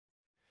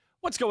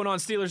What's going on,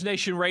 Steelers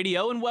Nation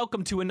Radio, and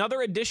welcome to another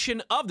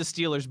edition of the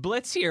Steelers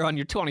Blitz here on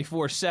your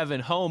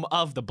 24/7 home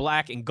of the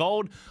black and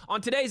gold.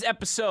 On today's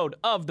episode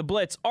of the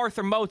Blitz,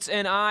 Arthur Moats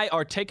and I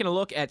are taking a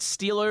look at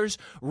Steelers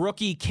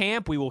rookie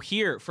camp. We will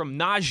hear from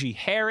Najee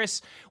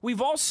Harris.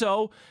 We've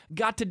also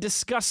got to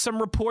discuss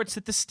some reports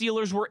that the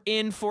Steelers were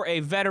in for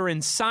a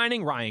veteran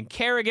signing. Ryan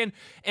Kerrigan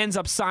ends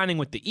up signing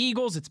with the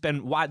Eagles. It's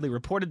been widely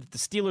reported that the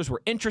Steelers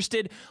were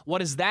interested. What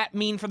does that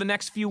mean for the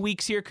next few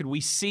weeks here? Could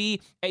we see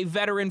a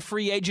veteran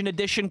free agent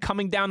edition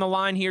coming down the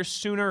line here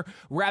sooner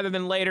rather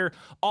than later?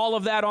 All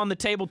of that on the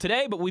table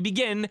today, but we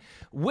begin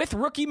with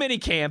rookie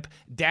minicamp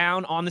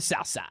down on the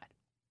south side.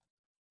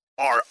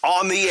 Are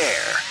on the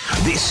air.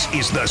 This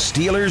is the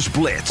Steelers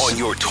Blitz on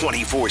your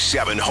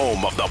 24/7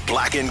 home of the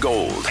black and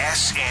gold.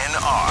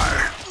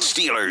 SNR,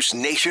 Steelers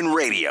Nation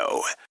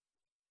Radio.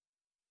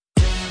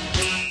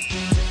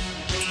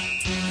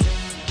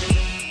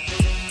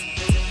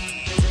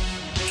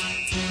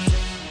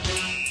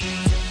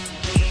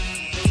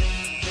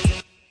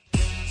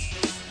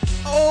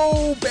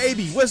 Oh,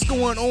 baby, what's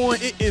going on?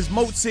 It is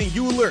Moats and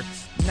Euler.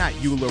 Not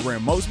Euler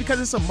and Moats, because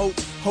it's a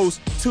Moats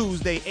Host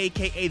Tuesday,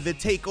 a.k.a. The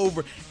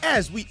Takeover,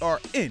 as we are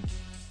in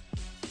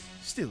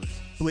Steelers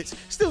Blitz,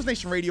 Steelers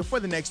Nation Radio for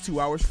the next 2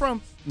 hours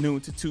from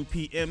noon to 2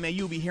 p.m. And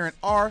you'll be hearing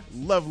our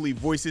lovely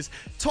voices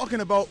talking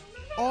about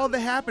all the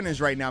happenings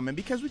right now, man,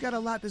 because we got a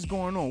lot that's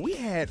going on. We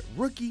had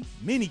rookie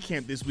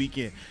minicamp this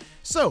weekend.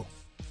 So,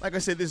 like I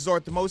said, this is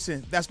Arthur Moats,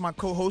 and that's my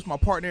co-host, my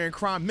partner in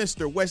crime,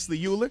 Mr.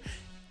 Wesley Euler.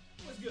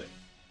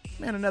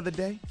 Man, another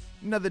day,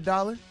 another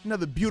dollar,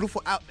 another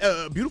beautiful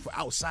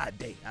outside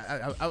day.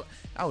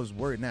 I was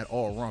wording that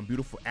all wrong.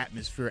 Beautiful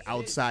atmosphere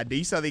outside day.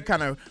 You saw they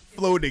kind of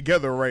flowed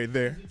together right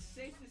there. Is it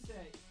safe to say?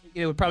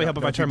 It would probably help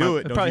if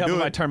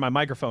I turn my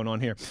microphone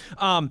on here.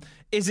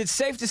 Is it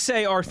safe to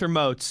say, Arthur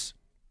Moats?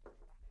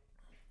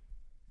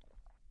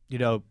 You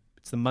know,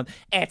 it's the month.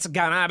 It's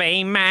gonna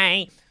be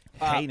May.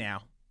 Hey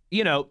now.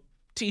 You know,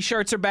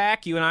 T-shirts are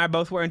back. You and I are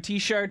both wearing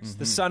T-shirts. Mm-hmm.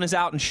 The sun is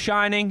out and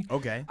shining.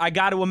 Okay. I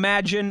got to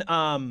imagine,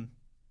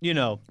 you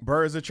know,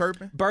 birds are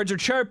chirping. Birds are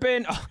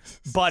chirping. Oh,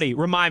 buddy,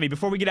 remind me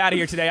before we get out of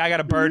here today. I got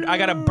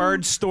a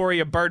bird story,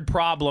 a bird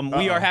problem.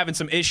 We are having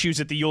some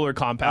issues at the Euler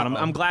compound.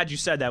 I'm glad you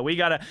said that. We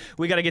gotta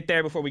get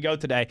there before we go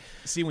today.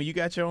 See, when you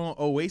got your own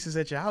oasis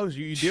at your house,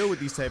 you deal with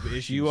these type of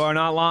issues. You are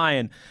not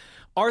lying.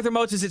 Arthur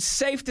Moats, is it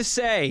safe to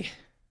say?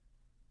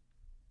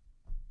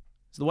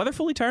 Is the weather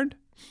fully turned?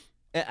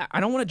 I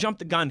don't want to jump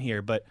the gun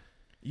here, but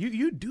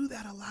you do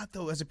that a lot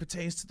though, as it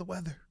pertains to the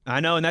weather. I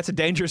know, and that's a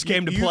dangerous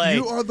game to play.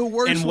 You are the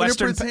worst in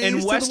Western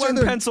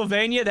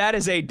Pennsylvania. That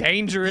is a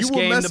dangerous game to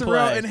play. You will mess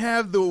around and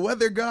have the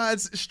weather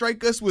gods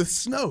strike us with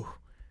snow.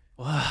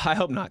 Well, I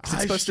hope not, because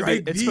it's supposed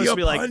to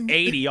be like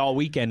 80 all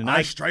weekend, and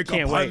I strike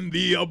can't upon wait.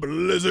 Thee a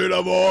blizzard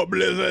of all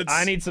blizzards.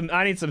 I need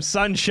some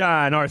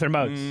sunshine, Arthur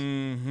Moats.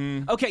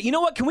 Mm-hmm. Okay, you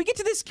know what? Can we get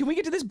to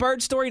this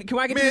bird story? Can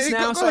I get to this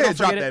now? Go ahead,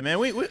 drop that, man.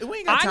 We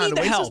ain't got time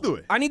to waste. Let's do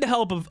it. I need the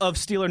help of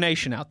Steeler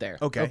Nation out there.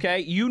 Okay.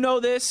 You know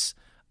this.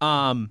 We're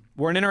an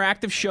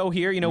interactive show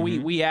here. You know,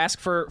 we ask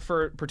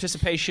for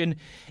participation.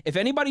 If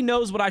anybody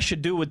knows what I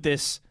should do with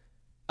this,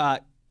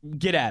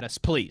 get at us,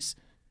 please.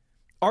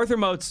 Arthur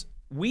Moats,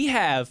 we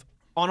have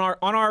on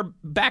our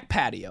back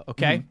patio,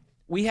 okay? Mm-hmm.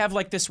 We have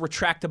like this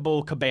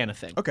retractable cabana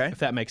thing. Okay. If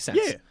that makes sense.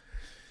 Yeah.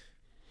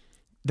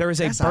 There is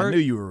That's how I knew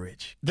you were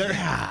rich.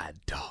 God,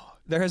 dog.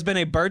 There has been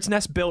a bird's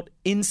nest built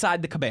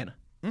inside the cabana.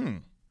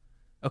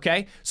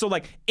 Okay? So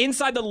like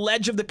inside the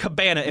ledge of the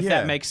cabana, if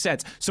that makes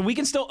sense. So we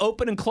can still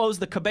open and close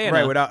the cabana.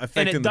 Right, without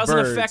affecting the birds. And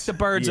it doesn't affect the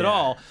birds at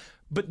all.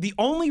 But the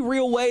only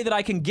real way that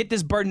I can get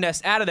this bird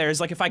nest out of there is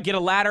like if I get a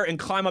ladder and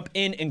climb up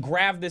in and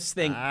grab this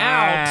thing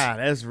out.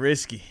 That's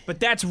risky. But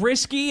that's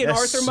risky. And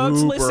That's Arthur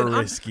Moats, listen,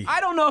 risky.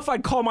 I don't know if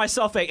I'd call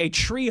myself a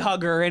tree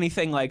hugger or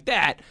anything like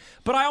that.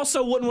 But I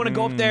also wouldn't want to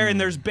go up there and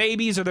there's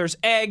babies or there's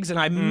eggs and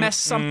I mess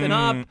something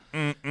up.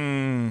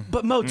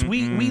 But Moats,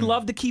 we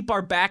love to keep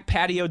our back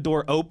patio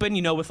door open,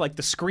 you know, with like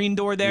the screen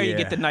door there. You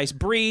get the nice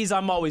breeze.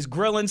 I'm always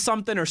grilling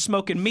something or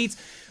smoking meats.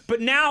 But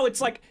now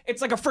it's like a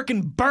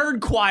freaking bird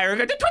choir.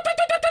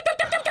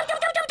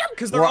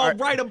 Because they're all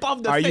right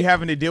above the thing. Are you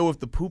having to deal with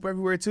the poop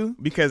everywhere too?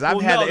 Because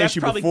I've had the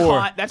issue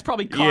before. That's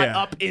probably caught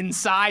up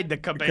inside the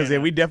cabana. Because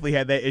we definitely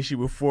had that issue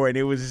before, and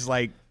it was just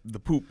like the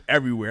poop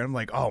everywhere. I'm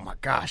like, oh my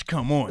gosh,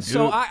 come on, dude.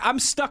 So I'm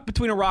stuck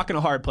between a rock and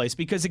a hard place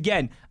because,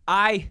 again,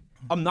 I'm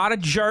not a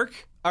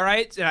jerk. All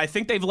right, and I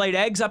think they've laid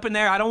eggs up in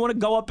there. I don't want to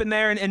go up in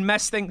there and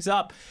mess things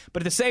up.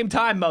 But at the same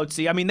time,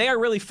 Moatsy, I mean, they are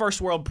really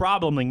first world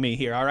probleming me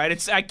here. All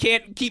right, I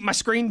can't keep my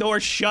screen door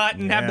shut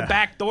and have the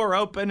back door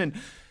open. And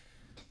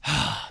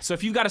so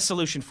if you've got a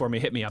solution for me,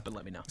 hit me up and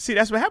let me know. See,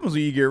 that's what happens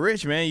when you get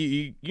rich, man.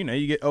 You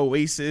get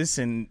Oasis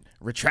and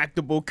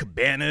retractable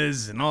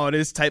cabanas and all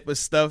this type of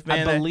stuff,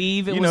 man. I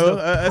believe it was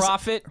the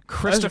prophet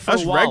Christopher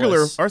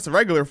Wallace. Us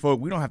regular folk,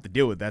 we don't have to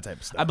deal with that type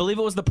of stuff. I believe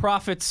it was the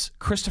prophets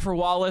Christopher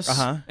Wallace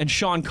and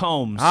Sean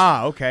Combs.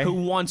 Okay.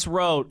 Who once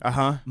wrote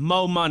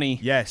Mo Money,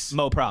 yes,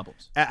 Mo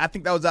Problems. I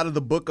think that was out of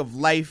the Book of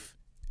Life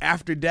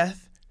After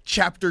Death,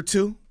 Chapter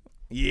 2.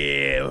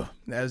 Yeah,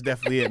 that was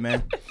definitely it,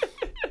 man.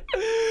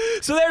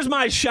 So there's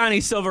my shiny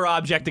silver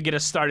object to get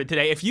us started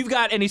today. If you've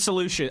got any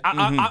solution,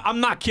 I'm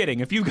not kidding.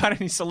 If you've got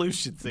any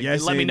solutions,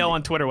 let me know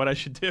on Twitter what I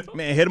should do.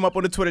 Man, hit him up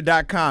on the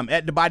Twitter.com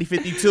at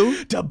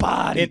TheBody52. The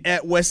body. And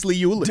at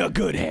Wesley Euler. The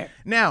good hair.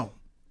 Now,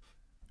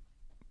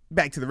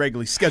 back to the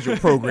regularly scheduled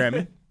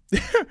programming.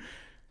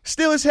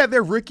 Steelers had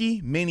their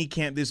rookie mini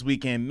camp this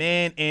weekend,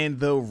 man, and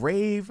the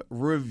rave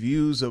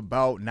reviews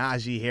about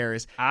Najee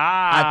Harris,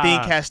 I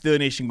think, has Steel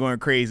Nation going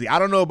crazy. I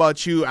don't know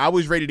about you. I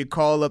was ready to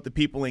call up the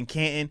people in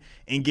Canton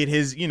and get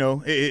his,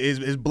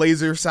 his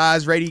blazer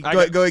size ready. Go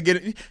ahead, get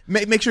it.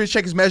 Make sure to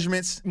check his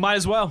measurements. Might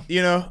as well.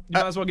 You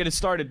might as well get it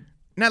started.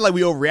 Not like we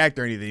overreact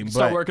or anything, but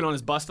start working on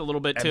his bust a little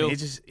bit too. I mean,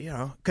 it's just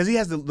because he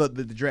has the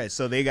dreads,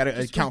 so they got to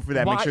account for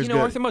that. Make sure it's good.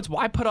 Arthur Moats,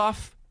 why put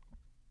off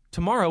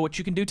tomorrow what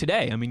you can do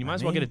today? I mean, you might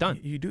as well get it done.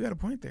 You do got a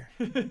point there.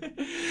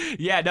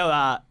 Yeah, no,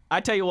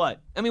 I tell you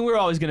what. I mean, we're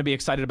always going to be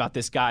excited about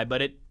this guy,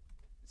 but it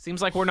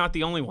seems like we're not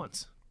the only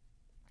ones.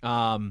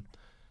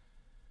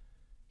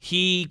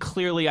 He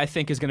clearly, I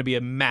think, is going to be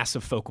a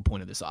massive focal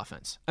point of this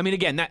offense. I mean,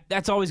 again,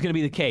 that's always going to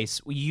be the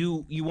case.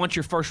 You want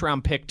your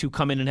first-round pick to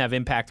come in and have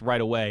impact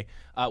right away.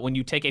 When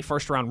you take a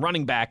first-round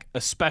running back,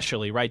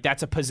 especially, right?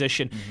 That's a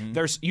position.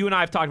 Mm-hmm. You and I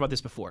have talked about this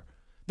before.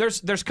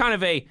 There's kind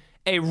of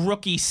a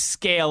rookie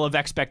scale of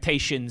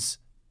expectations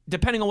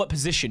depending on what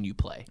position you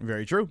play.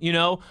 Very true.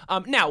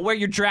 Now, where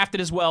you're drafted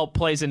as well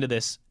plays into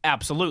this,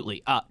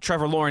 absolutely.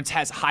 Trevor Lawrence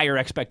has higher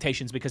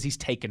expectations because he's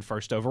taken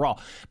first overall.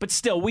 But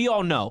still, we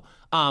all know,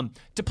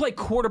 to play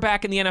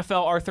quarterback in the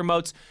NFL, Arthur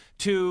Moats,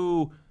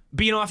 to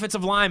be an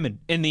offensive lineman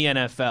in the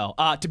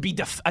NFL, to be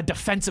a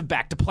defensive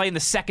back, to play in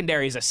the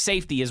secondary as a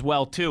safety as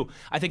well, too.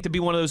 I think to be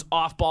one of those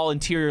off-ball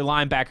interior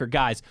linebacker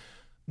guys,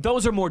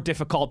 those are more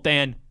difficult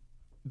than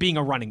being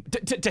a running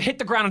to hit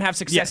the ground and have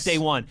success day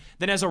one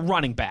than as a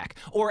running back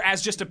or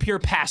as just a pure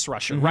pass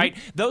rusher, right?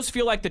 Those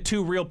feel like the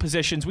two real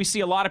positions. We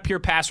see a lot of pure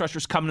pass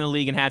rushers come in the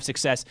league and have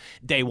success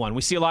day one.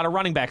 We see a lot of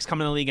running backs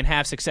come in the league and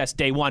have success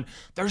day one.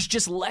 There's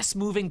just less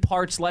moving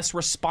parts, less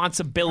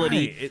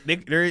responsibility.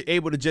 Right. They're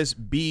able to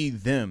just be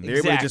them. They're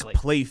able to just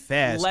play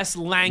fast. Less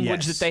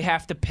language that they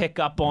have to pick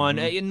up on.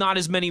 Not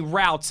as many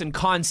routes and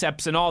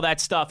concepts and all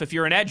that stuff. If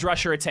you're an edge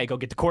rusher, it's, hey, go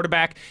get the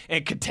quarterback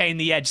and contain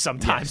the edge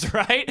sometimes,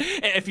 right?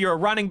 If you're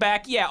a running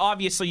back,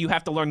 obviously you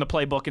have to learn the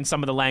playbook and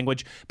some of the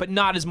language, but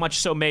not as much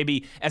so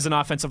maybe as an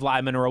offensive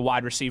lineman or a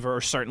wide receiver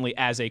or certainly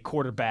as a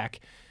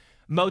quarterback.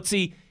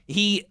 Mozi,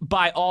 he,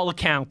 by all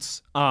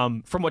accounts,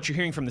 from what you're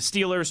hearing from the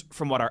Steelers,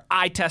 from what our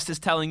eye test is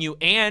telling you,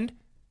 and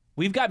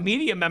we've got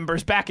media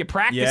members back at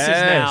practices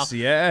now.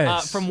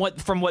 Yes. From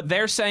what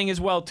they're saying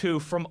as well, too,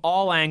 from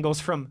all angles,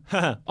 from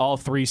all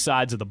three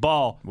sides of the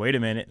ball. Wait a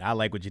minute. I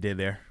like what you did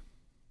there.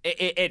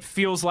 It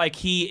feels like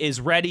he is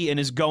ready and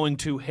is going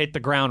to hit the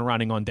ground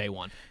running on day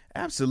one.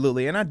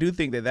 Absolutely, and I do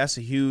think that that's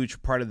a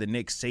huge part of the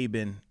Nick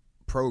Saban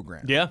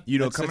program. Yeah.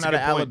 Coming out of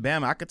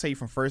Alabama, I could tell you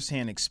from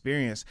firsthand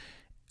experience,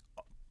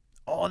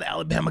 all the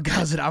Alabama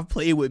guys that I've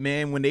played with,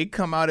 man, when they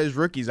come out as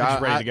rookies,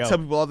 I tell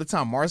people all the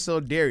time,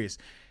 Marcel Darius,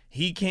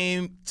 he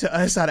came to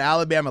us out of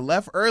Alabama,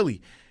 left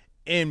early,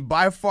 and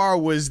by far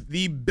was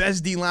the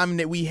best D lineman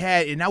that we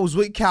had, and that was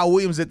with Cal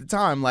Williams at the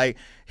time. Like,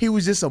 he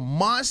was just a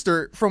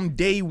monster from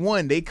day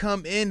one. They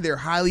come in, they're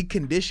highly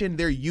conditioned,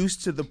 they're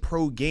used to the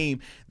pro game,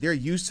 they're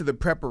used to the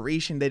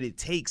preparation that it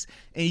takes,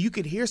 and you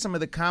could hear some of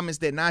the comments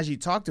that Najee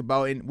talked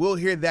about, and we'll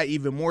hear that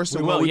even more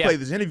so when we play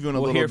this interview in a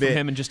little bit. We'll hear from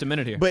him in just a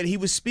minute here. But he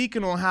was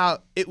speaking on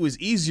how it was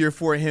easier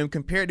for him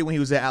compared to when he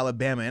was at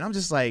Alabama, and I'm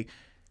just like,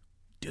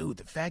 dude,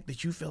 the fact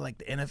that you feel like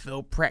the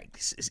NFL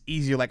practice is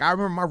easier. Like, I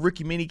remember my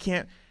rookie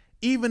minicamp,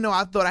 even though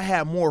I thought I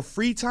had more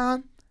free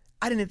time,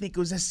 I didn't think it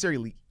was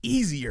necessarily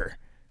easier.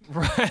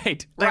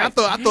 Right. I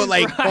thought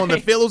like on the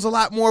field it was a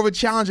lot more of a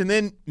challenge, and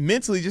then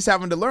mentally just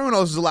having to learn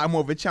those was a lot more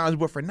of a challenge.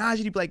 But for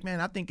Najee to be like,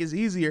 man, I think it's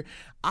easier.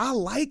 I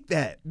like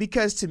that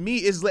because to me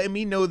it's letting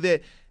me know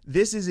that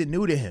this isn't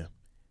new to him.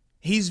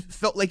 He's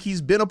felt like he's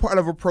been a part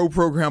of a pro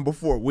program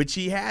before, which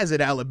he has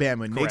at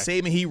Alabama. Correct.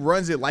 Nick Saban, he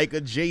runs it like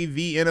a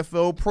JV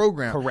NFL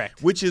program.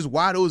 Correct. Which is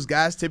why those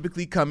guys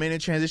typically come in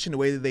and transition the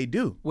way that they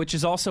do. Which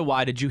is also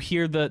why, did you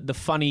hear the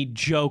funny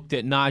joke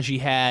that Najee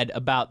had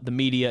about the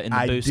media and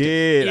the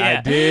boosting? I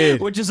did.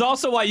 Which is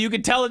also why you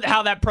could tell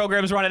how that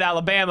program's run at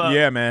Alabama.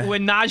 Yeah, man.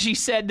 When Najee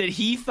said that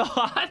he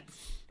thought...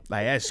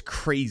 Like, that's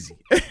crazy.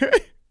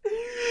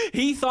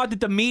 He thought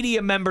that the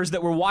media members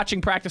that were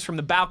watching practice from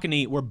the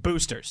balcony were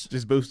boosters.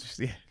 Just boosters,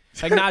 yeah.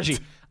 Like, Najee,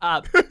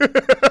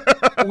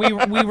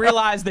 we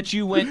realized that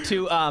you went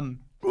to...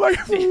 like,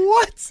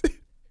 what?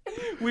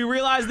 We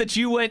realized that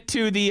you went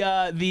to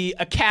the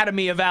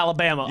Academy of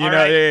Alabama.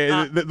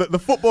 The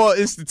Football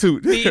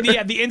Institute.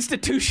 the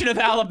institution of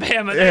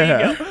Alabama.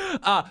 There you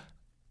go.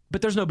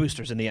 But there's no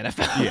boosters in the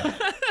NFL.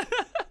 Yeah.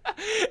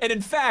 And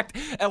in fact,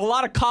 at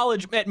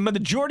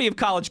majority of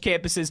college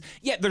campuses,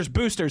 there's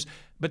boosters,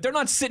 but they're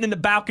not sitting in the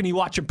balcony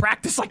watching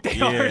practice like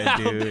they are in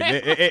Alabama.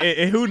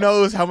 And who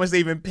knows how much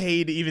they've been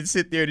paid to even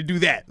sit there to do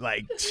that.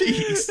 Like,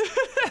 jeez.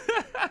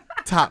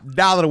 Top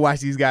dollar to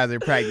watch these guys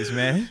at practice,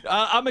 man.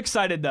 I'm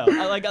excited, though.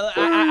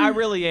 I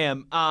really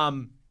am.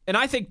 And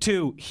I think,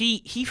 too, he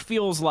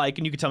feels like,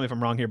 and you can tell me if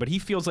I'm wrong here, but he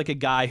feels like a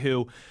guy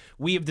who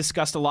we have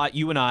discussed a lot,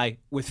 you and I,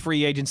 with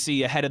free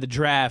agency ahead of the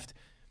draft,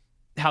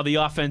 how the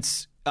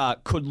offense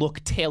could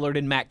look tailored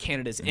in Matt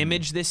Canada's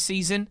image this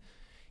season.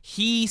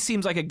 He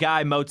seems like a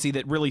guy, Motzi,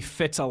 that really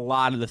fits a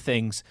lot of the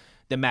things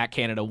that Matt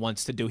Canada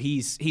wants to do.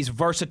 He's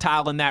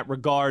versatile in that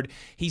regard.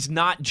 He's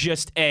not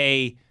just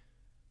a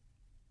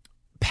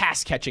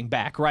pass-catching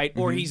back, right?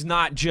 Or he's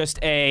not just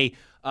a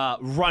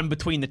run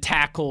between the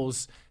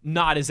tackles,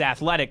 not as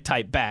athletic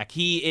type back.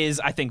 He is,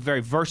 I think,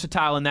 very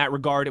versatile in that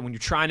regard. And when you're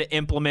trying to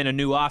implement a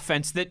new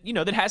offense that, you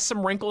know, that has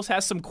some wrinkles,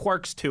 has some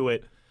quirks to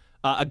it,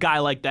 a guy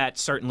like that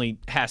certainly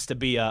has to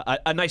be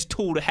a nice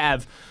tool to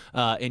have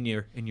in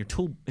your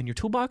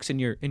toolbox, in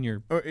your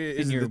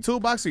the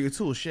toolbox or your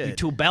tool shed? Your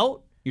tool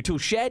belt, your tool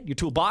shed, your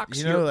toolbox,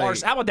 You know, your like-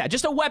 arsenal. How about that?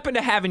 Just a weapon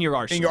to have in your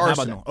arsenal. In your How about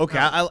arsenal. that? Okay,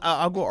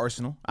 I'll go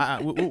arsenal.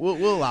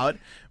 We'll allow it.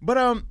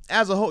 But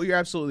as a whole, you're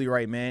absolutely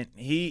right, man.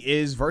 He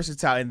is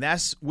versatile, and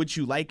that's what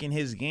you like in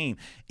his game.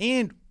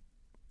 And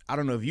I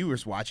don't know if you were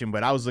watching,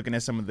 but I was looking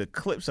at some of the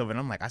clips of it. And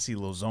I'm like, I see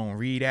little zone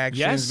read actions,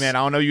 Yes. man. I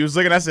don't know. You was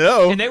looking. I said,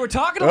 oh. And they were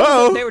talking.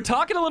 They were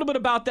talking a little bit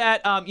about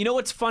that. You know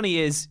what's funny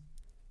is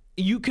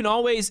you can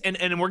always,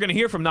 and we're going to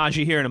hear from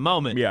Najee here in a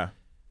moment. Yeah.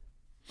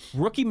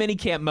 Rookie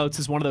minicamp motes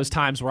is one of those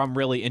times where I'm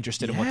really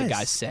interested in what the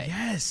guys say.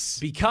 Yes.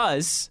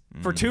 Because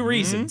for two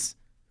reasons.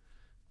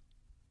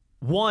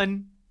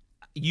 One,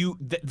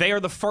 they are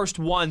the first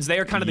ones. They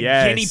are kind of the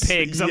guinea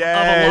pigs of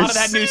a lot of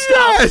that new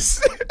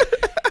stuff.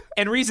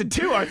 And reason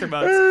two, Arthur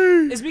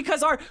Motes, is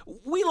because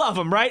we love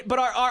them, right? But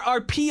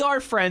our PR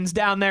friends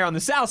down there on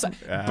the south side,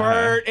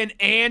 Bert and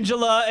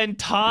Angela and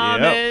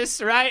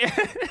Thomas, right?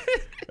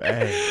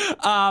 Hey.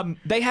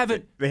 They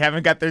haven't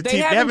got their teeth. They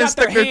haven't got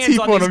stuck their hands teeth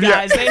on these them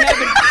guys. yet. They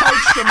haven't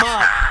coached them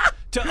up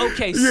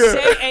to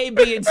say A,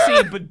 B, and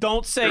C, but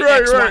don't say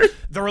X, Y.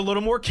 They're a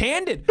little more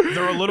candid.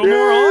 They're a little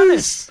more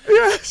honest.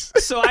 Yes.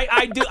 So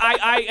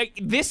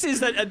this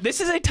is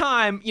a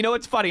time. You know,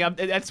 it's funny.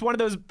 That's one of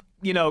those.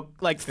 You know,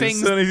 like things.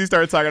 As soon as he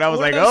started talking, I was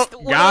like,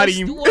 got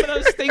him. One of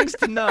those things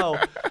to know.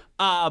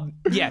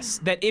 Yes,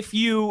 that if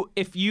you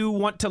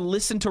want to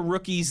listen to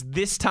rookies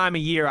this time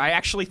of year, I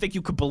actually think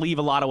you could believe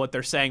a lot of what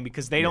they're saying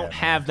because they don't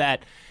have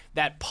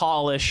that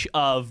polish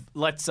of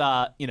let's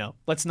not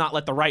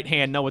let the right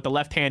hand know what the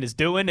left hand is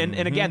doing.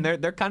 And again,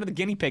 they're kind of the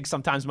guinea pigs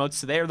sometimes, most.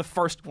 So they are the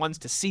first ones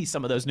to see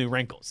some of those new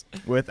wrinkles.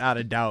 Without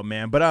a doubt,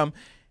 man. But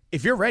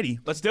if you're ready,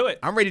 let's do it.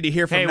 I'm ready to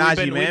hear from Najee,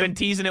 man. We've been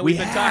teasing it. We've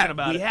been talking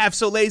about it. We have.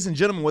 So, ladies and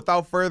gentlemen,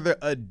 without further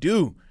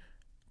ado,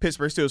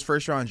 Pittsburgh Steelers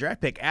first-round draft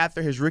pick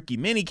after his rookie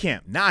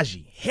minicamp,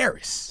 Najee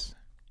Harris.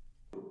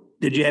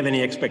 Did you have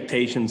any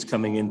expectations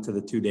coming into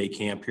the 2-day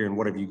camp here, and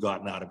what have you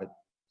gotten out of it?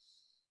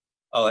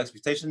 Oh,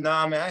 expectations?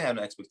 Nah, man, I have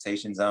no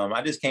expectations.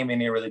 I just came in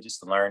here really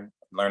just to learn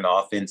the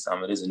offense.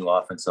 It is a new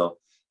offense, so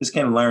just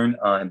came to learn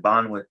and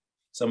bond with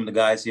some of the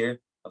guys here,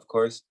 of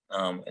course,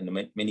 in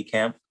the mini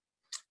camp.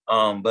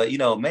 But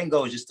main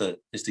goal is just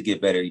to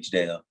get better each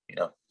day.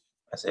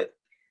 That's it.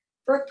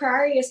 Brooke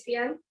Pryor,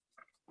 ESPN.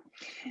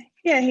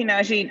 Yeah, hey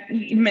Najee,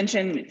 you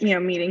mentioned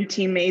meeting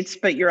teammates,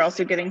 but you're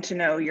also getting to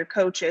know your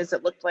coaches.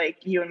 It looked like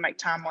you and Mike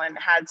Tomlin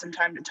had some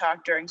time to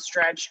talk during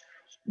stretch.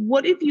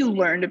 What have you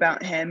learned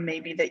about him,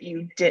 maybe that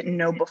you didn't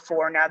know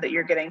before? Now that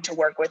you're getting to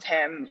work with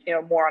him,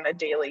 more on a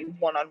daily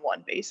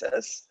one-on-one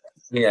basis.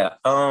 Yeah,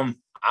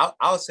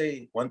 I'll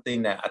say one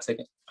thing that I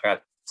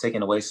got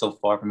taken away so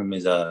far from him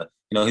is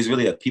he's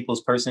really a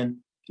people's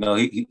person.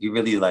 He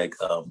really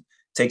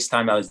takes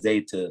time out of his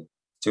day to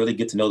really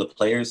get to know the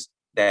players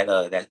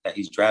that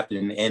he's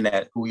drafted and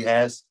that who he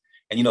has.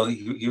 And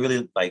he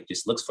really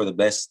just looks for the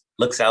best,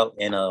 looks out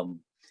and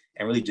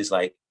really just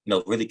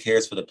really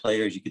cares for the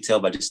players. You could tell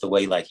by just the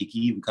way he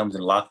even comes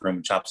in the locker room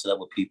and chops it up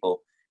with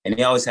people. And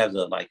he always has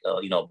a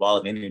ball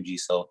of energy.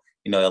 So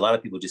a lot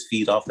of people just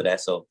feed off of that.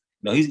 So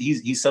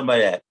he's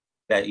somebody that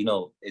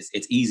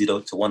it's easy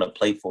to want to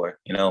play for,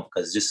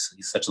 because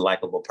he's such a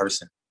likable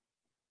person.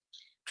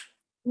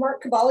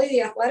 Mark Caballi,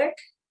 The Athletic.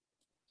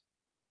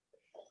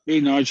 Hey,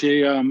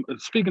 Najee,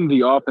 speaking of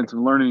the offense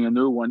and learning a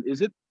new one,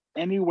 is it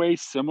any way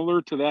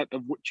similar to that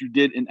of what you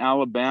did in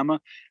Alabama?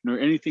 Or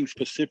anything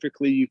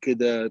specifically you could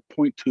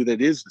point to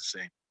that is the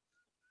same?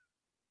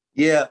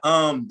 Yeah,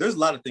 there's a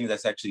lot of things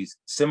that's actually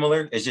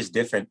similar. It's just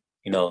different,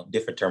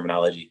 different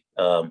terminology,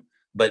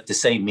 but the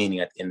same meaning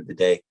at the end of the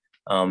day.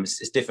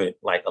 It's different.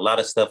 Like a lot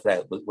of stuff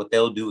that what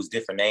they'll do is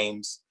different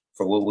names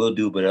for what we'll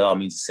do, but it all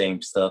means the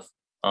same stuff.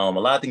 A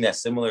lot of things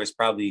that's similar is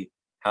probably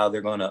how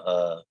they're going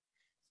to,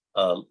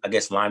 I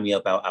guess, line me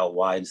up out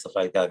wide and stuff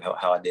like that,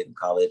 how I did in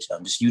college.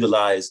 Just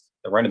utilize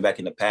the running back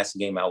in the passing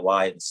game out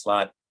wide and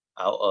slot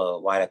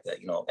out wide at the,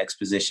 X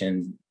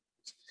position.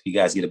 So you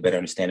guys get a better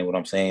understanding of what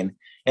I'm saying.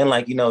 And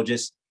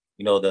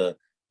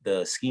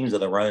the schemes of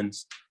the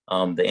runs,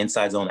 the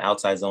inside zone, the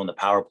outside zone, the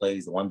power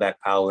plays, the one back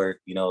power,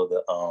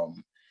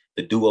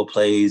 the duo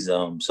plays.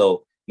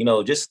 So,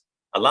 just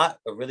a lot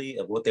of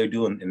what they're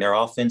doing in their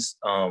offense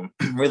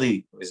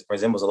really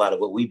resembles a lot of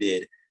what we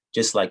did.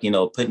 Just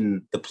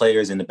putting the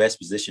players in the best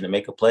position to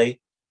make a play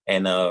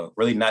and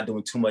really not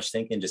doing too much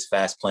thinking, just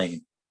fast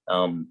playing.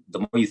 the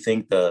more you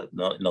think, the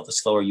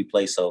slower you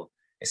play. So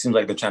it seems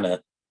like they're trying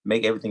to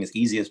make everything as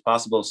easy as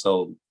possible,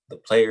 so the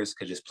players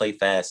could just play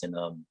fast and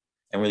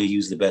really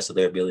use the best of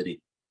their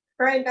ability.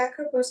 Brian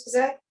Becker,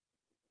 Post-Gazette.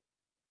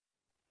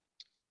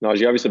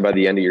 Najee, obviously by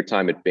the end of your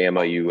time at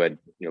Bama, you had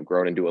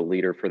grown into a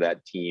leader for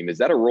that team. Is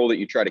that a role that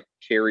you try to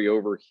carry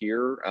over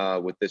here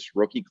with this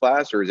rookie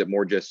class, or is it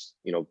more just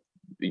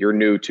you're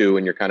new to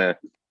and you're kind of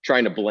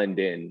trying to blend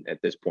in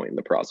at this point in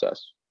the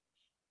process?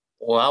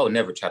 Well, I would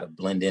never try to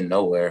blend in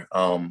nowhere.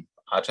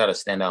 I try to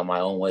stand out my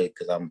own way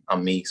because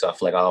I'm me, so I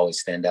feel like I always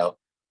stand out.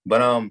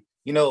 But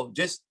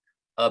just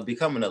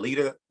becoming a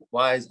leader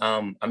wise,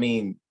 I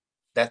mean,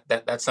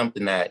 that's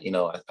something that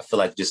I feel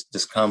like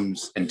just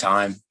comes in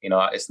time.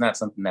 It's not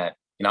something that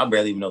I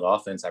barely even know the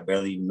offense. I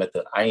ain't met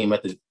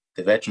the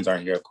veterans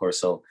aren't here, of course,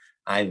 so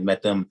I haven't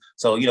met them.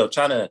 So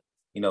trying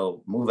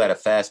to move at a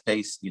fast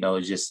pace,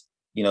 it's just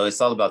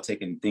it's all about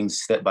taking things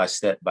step by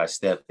step,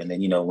 and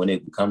then when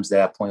it comes to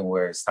that point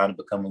where it's time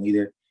to become a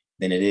leader,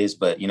 then it is.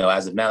 But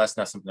as of now, that's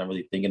not something I'm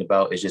really thinking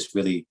about. It's just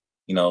really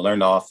learn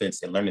the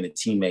offense and learning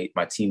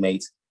my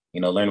teammates,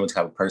 learning what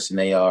type of person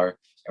they are,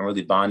 and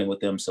really bonding with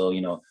them. So,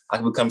 I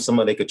can become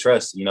someone they could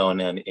trust, and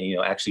then,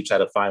 actually try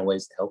to find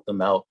ways to help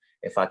them out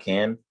if I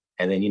can.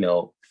 And then,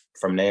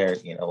 from there,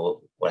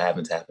 what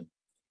happens.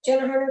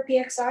 Jenna Hunter,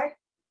 PXI.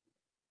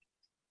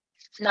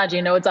 Najee,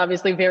 I know it's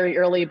obviously very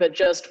early, but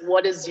just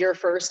what is your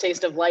first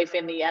taste of life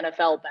in the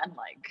NFL been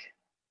like?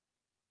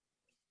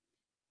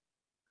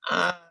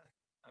 I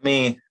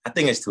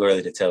think it's too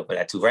early to tell for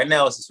that too. Right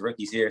now, it's just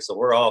rookies here, so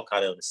we're all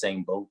kind of in the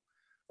same boat.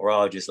 We're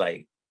all just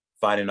like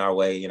finding our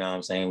way. You know what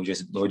I'm saying?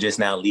 We're just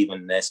now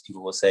leaving the nest.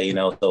 People will say,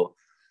 So,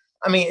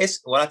 it's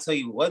what I tell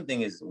you. One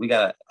thing is we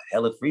got a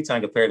hell of free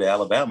time compared to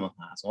Alabama.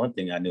 That's one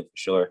thing I knew for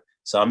sure.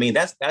 So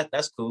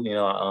that's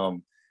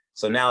cool.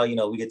 So now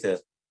we get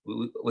to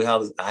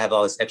I have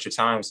all this extra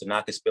time, so now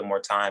I can spend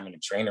more time in the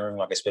training room.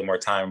 I can spend more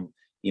time,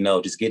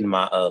 just getting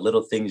my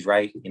little things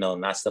right.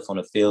 Not stuff on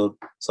the field.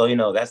 So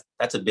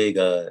that's a big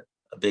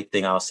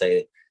thing I'll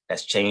say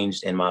that's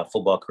changed in my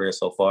football career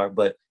so far.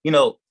 But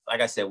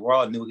like I said, we're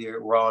all new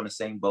here. We're all in the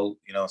same boat.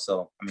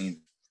 So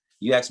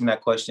you ask me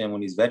that question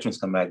when these veterans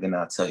come back, then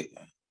I'll tell you.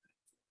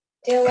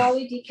 Dale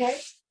Lally,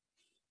 DK.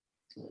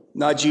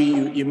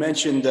 Najee, you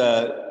mentioned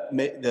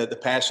the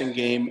passing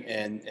game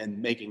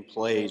and making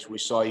plays. We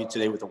saw you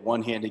today with a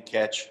one-handed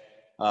catch.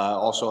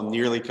 Also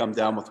nearly come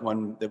down with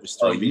one that was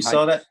thrown. Oh, you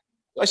saw that?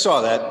 I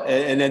saw that,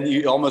 and then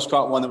you almost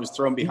caught one that was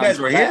thrown behind. You guys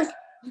were here?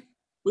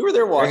 We were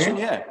there watching.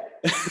 Yeah.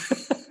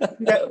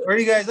 Where are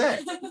you guys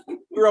at? We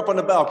were up on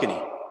the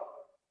balcony.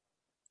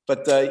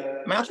 But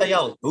I thought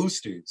y'all was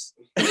boosters.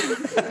 What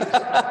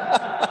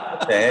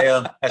the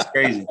hell? That's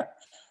crazy.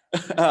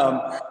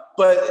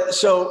 But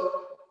so.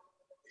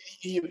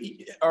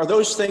 Are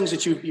those things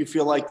that you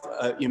feel like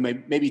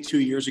maybe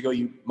 2 years ago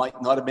you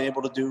might not have been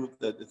able to do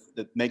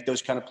that make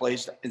those kind of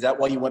plays? Is that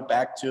why you went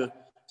back to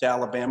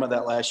Alabama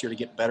that last year to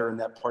get better in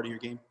that part of your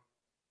game?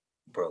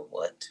 Bro,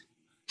 what?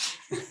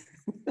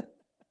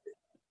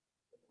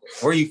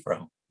 Where are you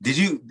from? Did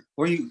you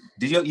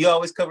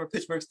always cover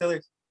Pittsburgh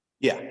Steelers?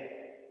 Yeah.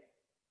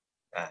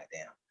 God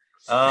damn.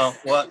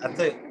 Well,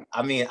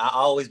 I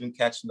always been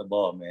catching the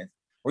ball, man.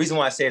 The reason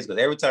why I say it is because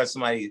every time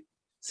somebody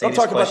I'm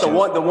talking about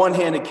the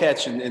one-handed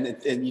catch, and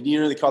you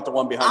nearly caught the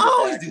one behind. I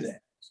always do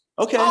that.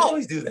 Okay. I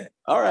always do that.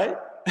 All right.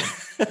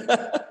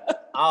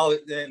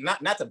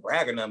 Not to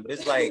brag or nothing, but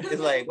it's like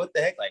what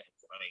the heck? Like,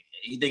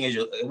 you think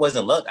it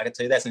wasn't luck? I can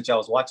tell you that since y'all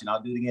was watching.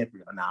 I'll do it again for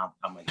you. Nah,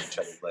 I'm gonna get in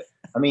trouble. But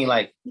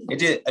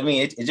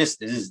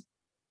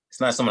it's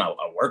not something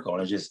I work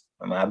on. It's just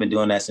I've been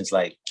doing that since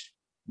like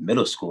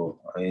middle school.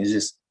 I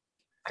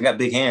got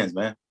big hands,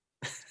 man.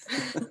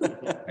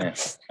 Yeah.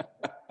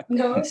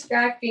 Noah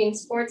Strackbean,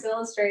 Sports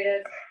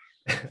Illustrated.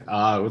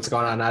 What's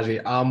going on,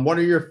 Najee? What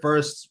are your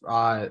first,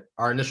 our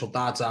initial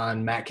thoughts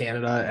on Matt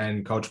Canada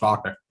and Coach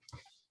Faulkner?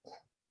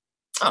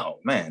 Oh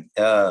man,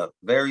 the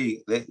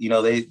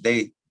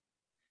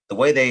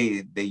way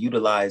they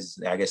utilize,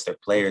 I guess, their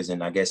players,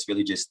 and I guess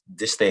really just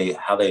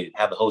how they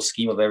have the whole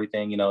scheme of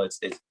everything.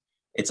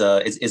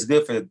 It's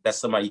good for that's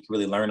somebody you can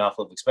really learn off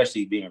of,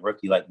 especially being a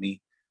rookie like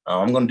me.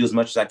 I'm going to do as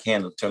much as I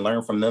can to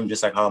learn from them,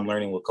 just like how I'm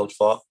learning with Coach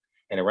Falk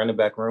in the running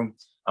back room.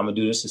 I'm gonna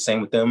do this the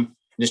same with them.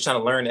 Just trying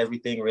to learn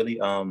everything really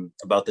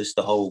about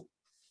the whole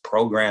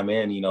program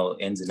and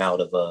ins and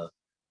out of the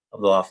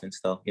offense.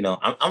 Though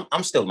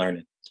I'm still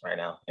learning right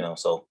now.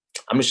 So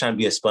I'm just trying to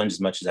be a sponge as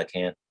much as I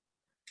can.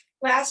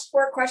 Last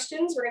 4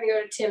 questions. We're gonna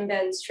go to Tim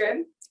Ben's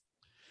Trib.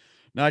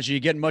 Najee, you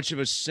getting much of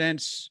a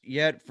sense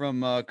yet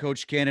from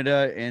Coach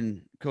Canada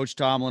and Coach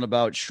Tomlin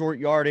about short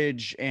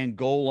yardage and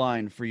goal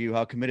line for you?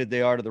 How committed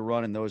they are to the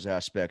run in those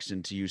aspects,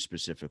 and to you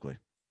specifically?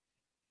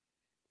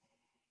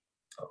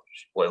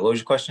 Wait, what was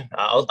your question?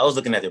 I was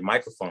looking at their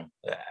microphone.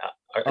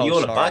 Are you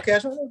on a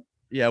podcast right now?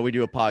 Yeah, we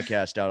do a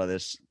podcast out of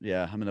this.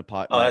 Yeah, I'm in the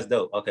podcast. Oh, that's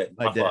dope. Okay,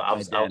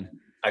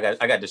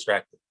 I got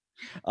distracted.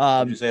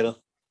 What did you say though?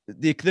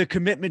 the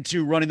commitment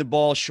to running the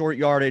ball, short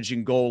yardage,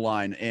 and goal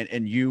line,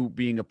 and you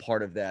being a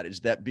part of that, is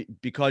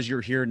that because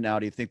you're here now?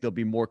 Do you think they'll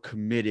be more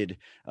committed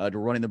to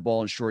running the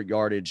ball in short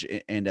yardage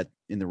and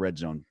in the red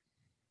zone?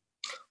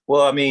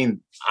 Well, I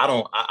mean, I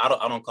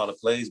don't call the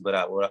plays,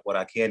 but what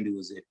I can do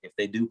is if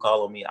they do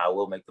call on me, I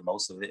will make the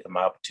most of it and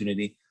my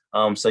opportunity.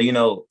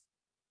 So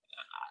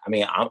I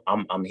mean,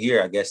 I'm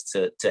here, I guess,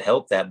 to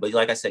help that. But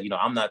like I said,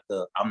 I'm not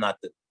the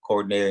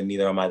coordinator,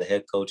 neither am I the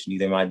head coach,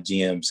 neither am I the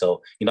GM.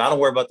 So I don't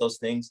worry about those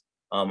things.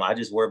 I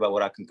just worry about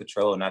what I can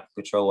control, and I can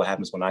control what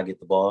happens when I get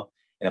the ball.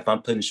 And if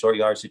I'm put in short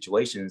yard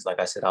situations, like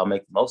I said, I'll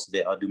make the most of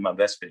it. I'll do my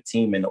best for the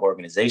team and the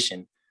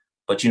organization.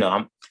 But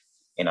I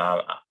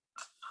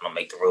don't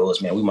make the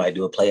rules, man. We might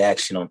do a play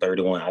action on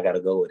 3rd and 1. I got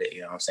to go with it.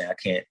 You know what I'm saying? I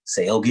can't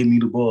say, "Oh, give me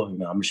the ball."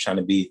 I'm just trying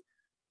to be,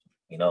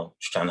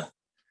 just trying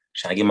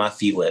to get my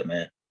feet wet,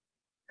 man.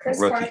 Chris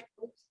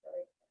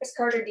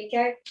Carter,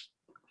 DK.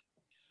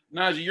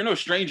 Najee, you're no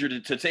stranger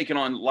to taking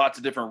on lots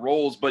of different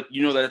roles, but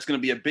you know that it's going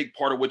to be a big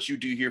part of what you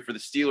do here for the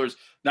Steelers,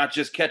 not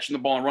just catching the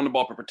ball and running the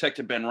ball, but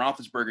protecting Ben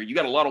Roethlisberger. You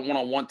got a lot of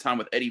one-on-one time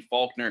with Eddie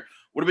Faulkner.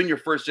 What have been your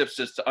first steps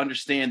just to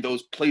understand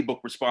those playbook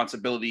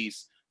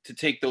responsibilities, to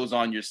take those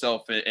on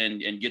yourself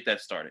and get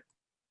that started?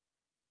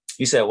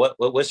 You said what?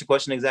 What's your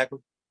question exactly?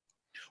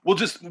 Well,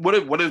 just what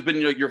have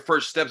been your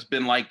first steps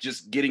been like,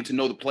 just getting to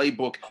know the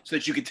playbook so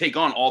that you can take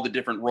on all the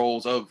different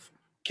roles of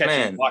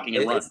catching, blocking,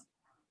 and running?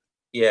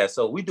 Yeah,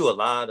 so we do a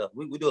lot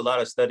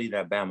of study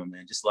at Bama,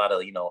 man. Just a lot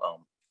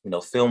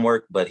of film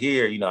work. But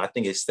here, I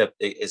think it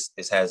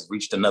has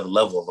reached another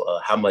level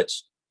of how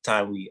much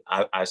time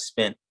I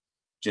spent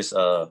just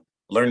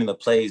learning the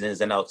plays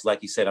ins and outs.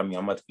 Like you said, I mean,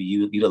 I'm about to be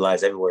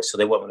utilized everywhere, so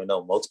they want me to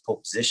know multiple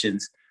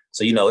positions.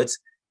 So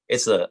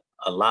it's a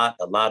lot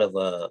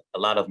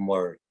of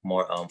more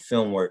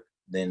film work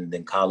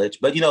than college.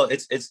 But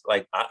it's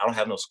like I don't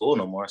have no school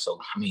no more, so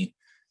I mean,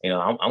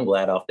 I'm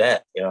glad off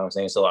that. You know what I'm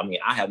saying? So I mean,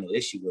 I have no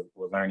issue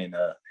with learning,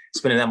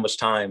 spending that much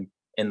time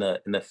in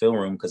the film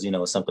room, because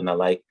it's something I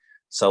like.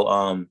 So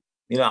I'm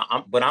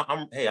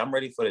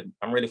ready for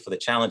the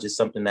challenge. It's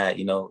something that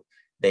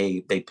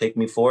they picked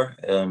me for,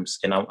 and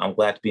I'm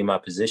glad to be in my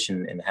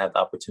position and have the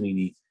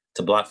opportunity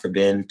to block for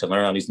Ben, to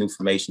learn all these new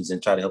formations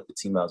and try to help the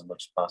team out as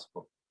much as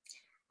possible.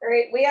 All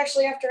right, we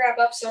actually have to wrap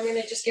up, so I'm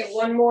going to just get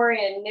one more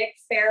in. Nick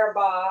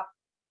Farabaugh,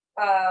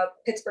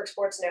 Pittsburgh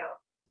Sports Now.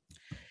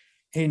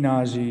 Hey,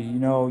 Najee,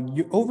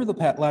 you over the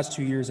last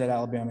 2 years at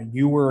Alabama,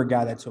 you were a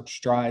guy that took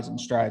strides and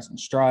strides and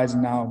strides,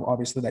 and now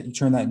obviously that you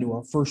turned that into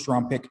a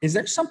first-round pick. Is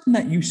there something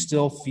that you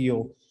still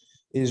feel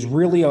is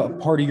really a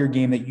part of your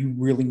game that you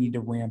really need to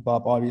ramp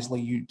up?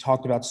 Obviously, you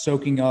talked about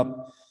soaking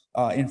up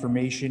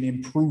information,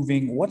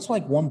 improving. What's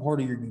like one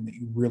part of your game that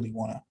you really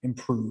want to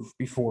improve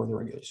before the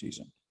regular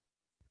season?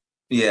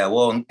 Yeah,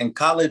 well, in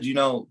college,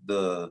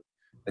 the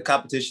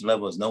competition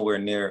level is nowhere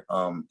near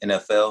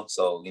NFL.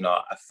 So,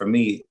 for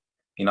me,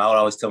 I would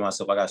always tell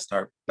myself I got to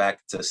start back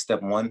to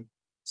step one.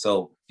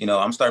 So,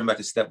 I'm starting back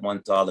to step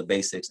one to all the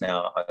basics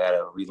now. I got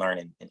to relearn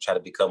and try to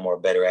become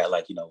better at,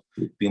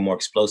 being more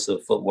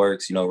explosive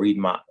footworks,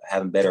 reading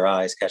having better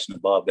eyes, catching the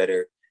ball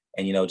better,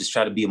 and, just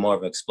try to be more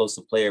of an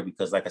explosive player,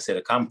 because, like I said,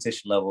 the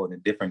competition level and the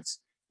difference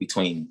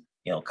between,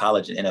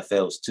 college and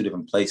NFL is two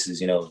different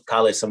places.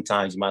 College,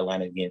 sometimes you might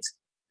line against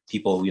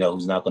people,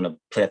 who's not going to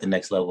play at the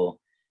next level.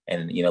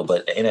 And,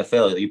 but the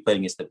NFL, you're playing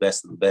against the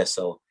best of the best.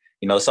 So,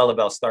 it's all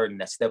about starting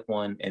at step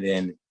one and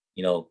then,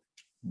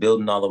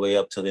 building all the way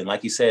up to then.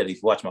 Like you said, if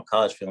you watch my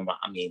college film,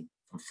 I mean,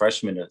 from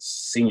freshman to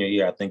senior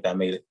year, I think I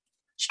made it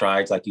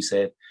strides, like you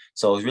said.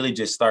 So it's really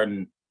just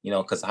starting,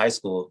 because high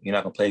school, you're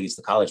not going to play against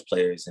the college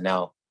players. And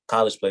now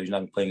college players, you're not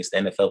going to play against the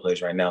NFL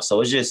players right now. So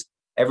it's just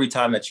every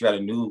time that you're at a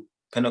new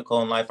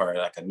pinnacle in life or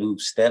like a new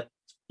step,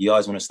 you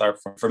always want to start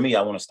for me,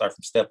 I want to start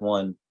from step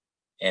one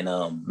and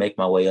make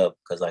my way up.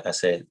 Because like I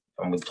said,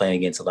 I'm playing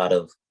against a lot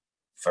of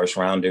first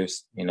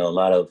rounders, a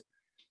lot of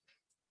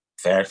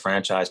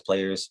franchise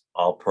players,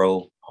 all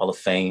pro, Hall of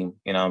Fame,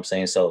 you know what I'm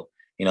saying? So,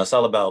 it's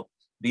all about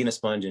being a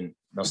sponge and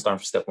starting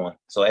from step one.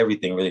 So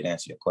everything really to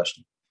answer your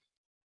question.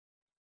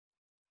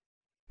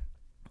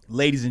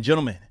 Ladies and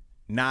gentlemen,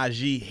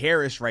 Najee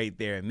Harris right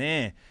there,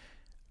 man.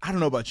 I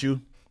don't know about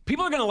you.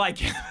 People are going to like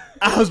him.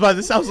 I was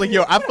like,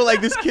 yo, I feel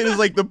like this kid is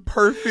like the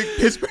perfect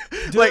Pittsburgh.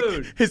 Like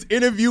his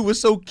interview was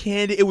so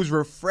candid. It was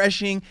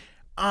refreshing,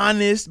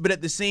 honest, but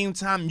at the same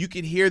time, you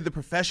could hear the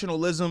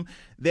professionalism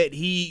that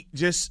he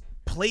just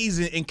plays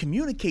and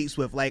communicates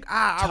with. Like,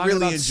 I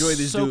really enjoy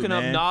this dude, man. Soaking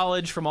up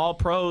knowledge from all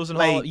pros and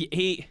all.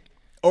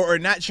 Or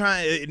not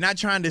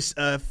trying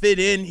to fit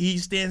in. He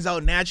stands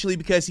out naturally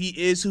because he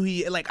is who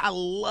he is. Like, I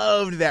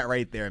loved that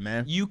right there,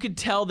 man. You could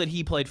tell that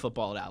he played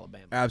football at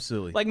Alabama.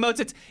 Absolutely. Like,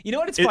 Moats, it's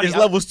funny. There's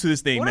levels to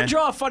this thing, man. I want to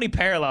draw a funny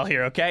parallel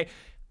here, okay?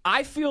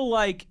 I feel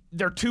like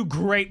they're two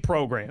great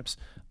programs.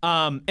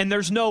 And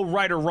there's no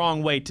right or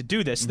wrong way to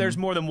do this. Mm-hmm. There's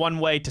more than one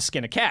way to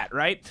skin a cat,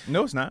 right?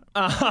 No, it's not.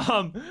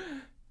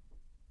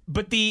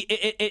 But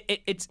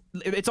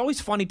it's always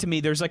funny to me.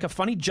 There's like a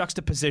funny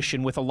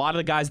juxtaposition with a lot of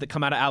the guys that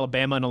come out of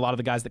Alabama and a lot of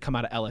the guys that come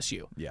out of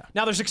LSU. Yeah.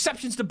 Now, there's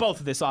exceptions to both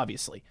of this,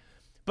 obviously.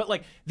 But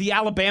like the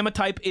Alabama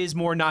type is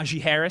more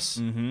Najee Harris.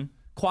 Mm-hmm.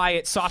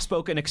 Quiet,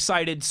 soft-spoken,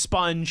 excited,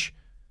 sponge.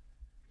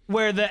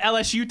 Where the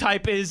LSU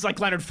type is like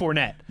Leonard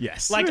Fournette.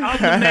 Yes. Like, I'm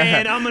the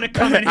man. I'm going to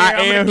come in here. I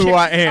am who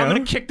I am. I'm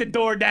going to kick the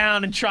door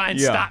down and try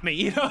and stop me.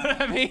 You know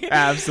what I mean?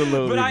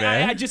 Absolutely, but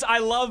man. I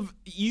love,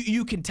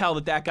 you can tell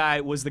that guy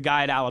was the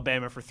guy at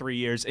Alabama for 3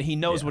 years, and he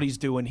knows what he's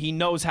doing. He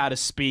knows how to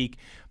speak.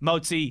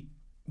 Motzi,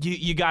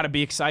 you got to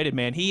be excited,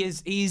 man. He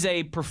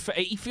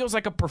feels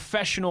like a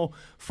professional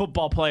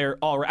football player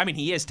already. I mean,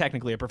 he is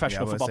technically a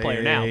professional football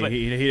player now, but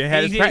he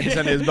had his practice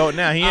under his belt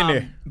now. He in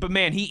there. But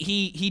man,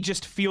 he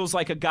just feels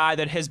like a guy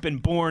that has been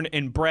born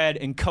and bred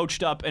and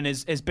coached up and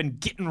has been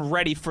getting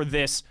ready for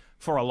this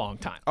for a long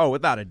time. Oh,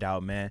 without a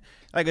doubt, man.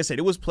 Like I said,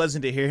 it was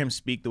pleasant to hear him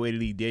speak the way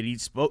that he did.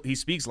 He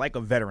speaks like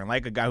a veteran,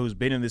 like a guy who's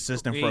been in the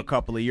system for a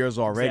couple of years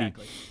already.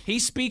 Exactly. He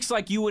speaks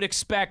like you would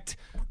expect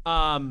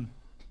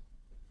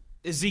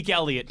Zeke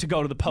Elliott to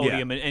go to the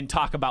podium and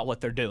talk about what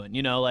they're doing.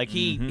 You know, like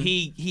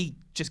he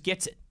just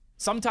gets it.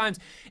 Sometimes,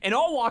 in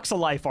all walks of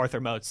life,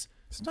 Arthur Moats,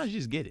 sometimes you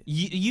just get it.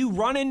 You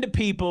run into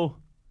people,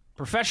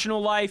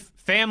 professional life,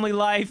 family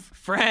life,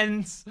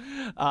 friends,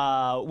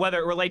 whether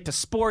it relate to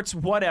sports,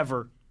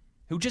 whatever,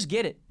 who just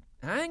get it.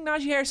 I think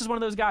Najee Harris is one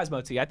of those guys,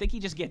 Moatsy. I think he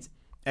just gets it.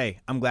 Hey,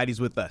 I'm glad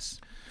he's with us.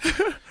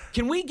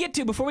 Can we get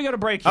to, before we go to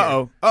break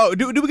here? Oh,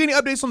 do we get any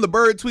updates on the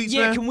bird tweets,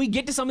 man? Can we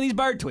get to some of these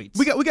bird tweets?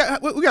 We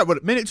got what,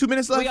 a minute, 2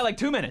 minutes left? We got like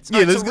 2 minutes.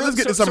 Yeah, let's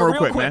get to some real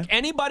quick, man.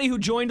 Anybody who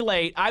joined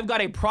late, I've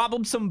got a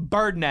problemsome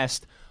bird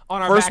nest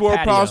on our First back world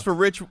patio.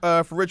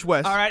 problems for Rich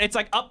West. All right, it's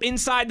like up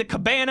inside the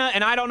cabana,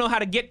 and I don't know how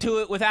to get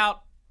to it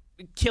without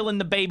killing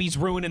the babies,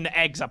 ruining the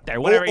eggs up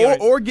there. Whatever.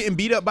 Or getting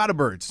beat up by the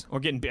birds. Or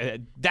getting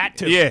that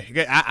too.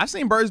 Yeah, I've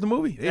seen Birds the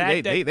movie.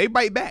 They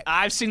bite back.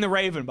 I've seen The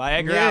Raven by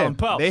Edgar Allan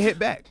Poe. They hit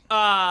back.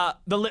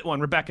 The lit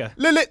one, Rebecca.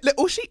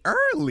 Oh, she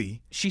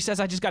early. She says,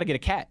 I just got to get a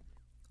cat.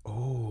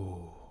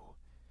 Oh.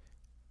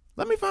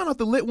 Let me find out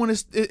the lit one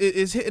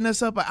is hitting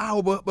us up an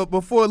hour but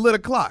before lit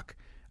o'clock.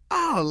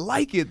 I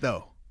like it,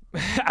 though.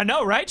 I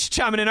know, right? She's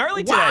chiming in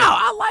early today. Wow,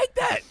 I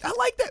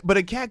like that. But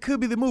a cat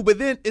could be the move. But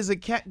then, is a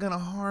cat going to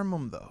harm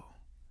him, though?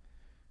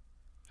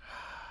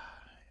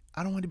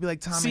 I don't want to be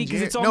like Tom and Jerry. See,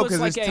 because it's almost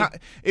like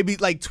it'd be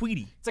like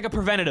Tweety. It's like a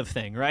preventative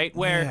thing, right?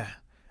 Where,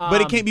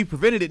 but it can't be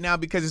prevented now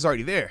because it's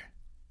already there.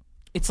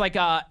 It's like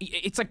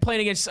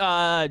playing against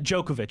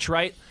Djokovic,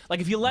 right?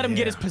 Like if you let him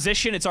get his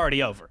position, it's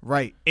already over.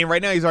 Right. And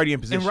right now he's already in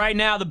position. And right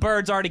now the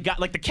bird's already got,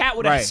 like the cat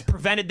would have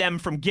prevented them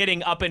from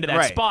getting up into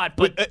that spot.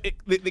 But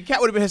the cat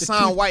would have been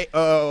Hassan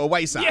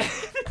Whiteside. Yeah.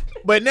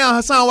 But now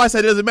Hassan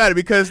Whiteside doesn't matter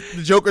because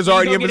the Joker's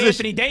already in position.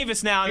 Anthony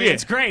Davis now. I mean,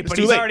 it's great, but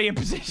he's already in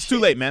position. It's too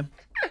late, man.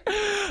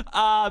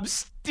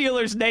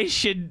 Steelers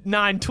Nation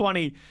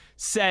 920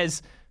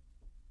 says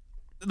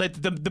that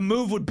the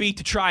move would be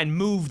to try and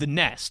move the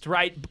nest,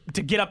 right?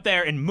 To get up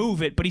there and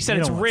move it. But he said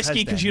it's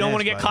risky because you don't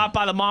want to get caught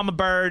by the mama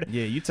bird.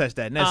 Yeah, you touch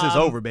that nest, it's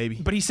over, baby.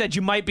 But he said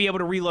you might be able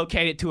to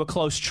relocate it to a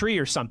close tree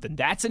or something.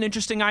 That's an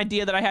interesting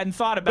idea that I hadn't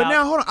thought about. But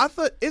now, hold on. I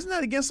thought, isn't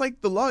that against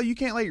like the law? You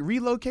can't like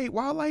relocate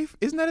wildlife?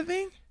 Isn't that a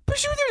thing?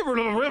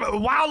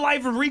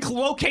 Wildlife are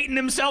relocating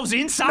themselves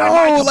inside.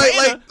 No,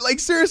 like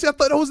seriously, I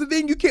thought that was the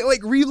thing. You can't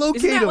like relocate.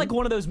 Isn't that them. like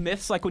one of those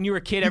myths? Like when you were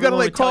a kid, you gotta everyone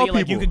like would tell call you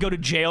like people. you could go to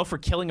jail for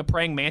killing a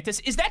praying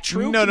mantis. Is that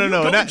true? No,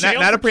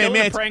 not a praying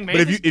mantis. But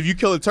mantis? if you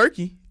kill a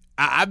turkey,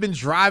 I've been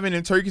driving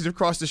and turkeys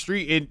across the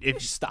street, and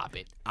if stop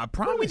it, I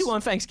promise. What do we do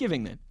on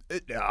Thanksgiving then?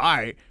 All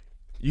right,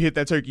 you hit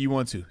that turkey you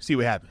want to. See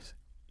what happens.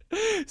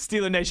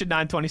 Steeler Nation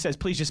 920 says,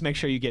 please just make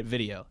sure you get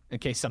video in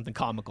case something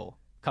comical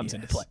comes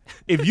into play.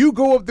 If you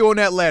go up there on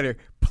that ladder,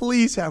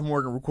 please have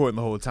Morgan recording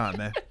the whole time,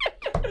 man.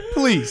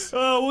 Please.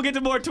 We'll get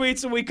to more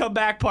tweets when we come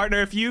back,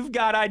 partner. If you've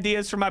got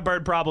ideas for my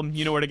bird problem,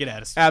 you know where to get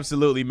at us.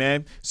 Absolutely,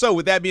 man. So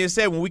with that being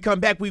said, when we come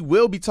back, we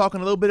will be talking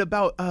a little bit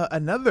about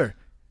another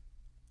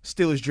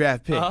Steelers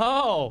draft pick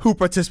who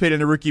participated in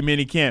the rookie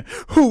minicamp,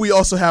 who we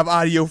also have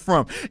audio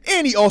from,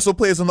 and he also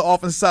plays on the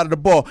offensive side of the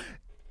ball.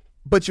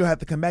 But you'll have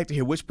to come back to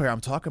hear which player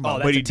I'm talking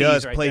about. But he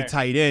does play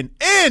tight end.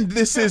 And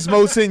this is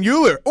Mosin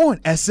Euler on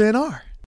SNR.